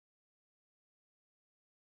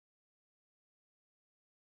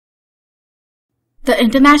the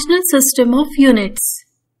International System of Units.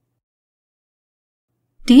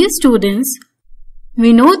 Dear students,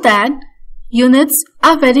 we know that units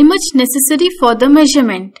are very much necessary for the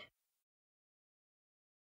measurement.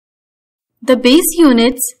 The base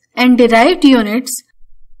units and derived units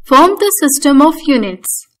form the system of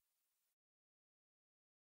units.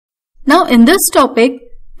 Now in this topic,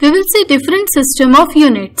 we will see different system of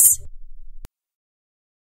units.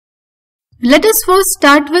 Let us first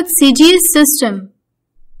start with CGS system.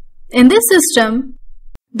 In this system,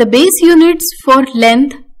 the base units for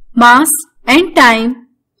length, mass and time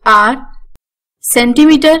are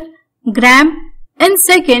centimetre, gram and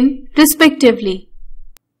second respectively.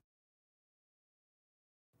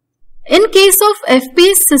 In case of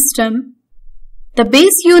FPS system, the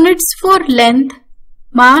base units for length,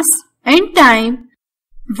 mass and time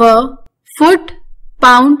were foot,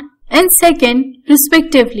 pound and second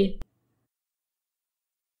respectively.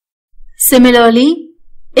 Similarly,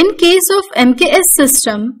 in case of MKS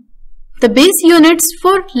system, the base units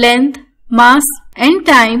for length, mass and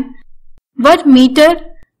time were meter,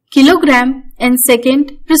 kilogram and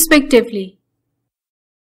second respectively.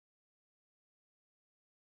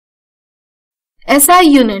 SI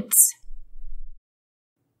units.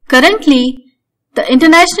 Currently, the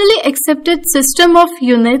internationally accepted system of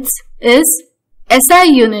units is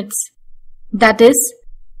SI units, that is,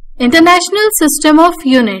 International System of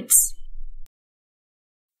Units.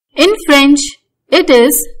 In French, it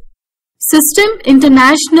is System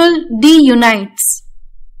Internationale des Unités.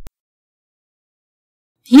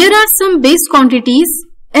 Here are some base quantities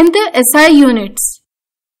in the SI units.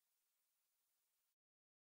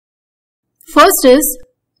 First is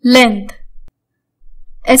length.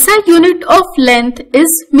 SI unit of length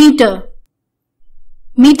is meter.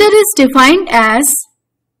 Meter is defined as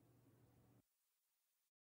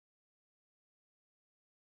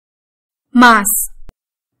mass.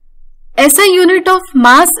 SI unit of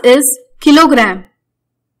mass is kilogram.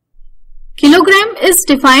 Kilogram is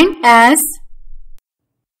defined as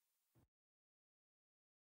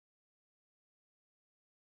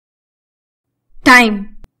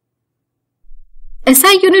time.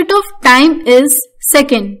 SI unit of time is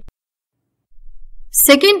second.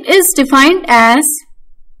 Second is defined as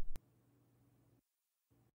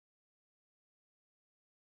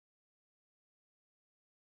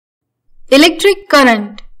electric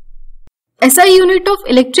current. SI unit of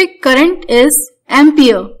electric current is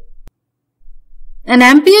ampere. An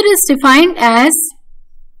ampere is defined as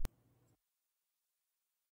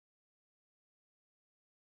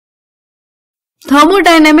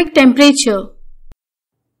thermodynamic temperature.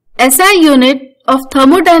 SI unit of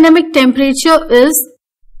thermodynamic temperature is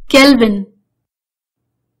Kelvin.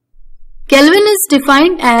 Kelvin is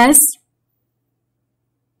defined as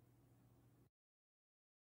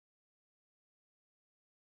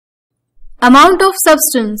amount of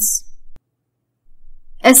substance.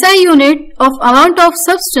 SI unit of amount of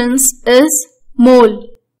substance is mole.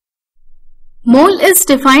 Mole is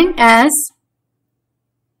defined as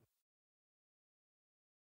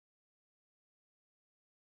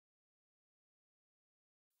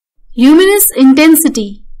luminous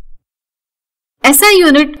intensity. SI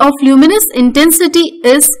unit of luminous intensity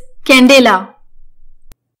is candela.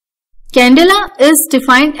 Candela is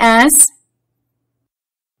defined as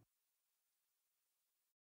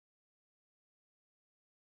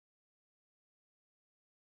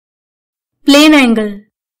plane angle.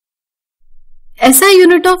 SI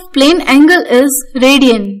unit of plane angle is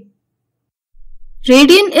radian.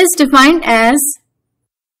 Radian is defined as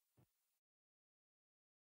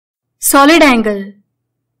solid angle.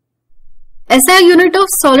 SI unit of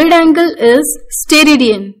solid angle is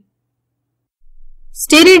steradian.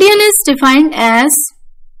 Steradian is defined as,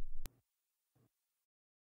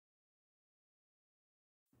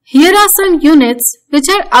 here are some units which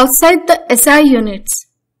are outside the SI units.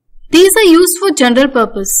 These are used for general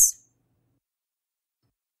purpose.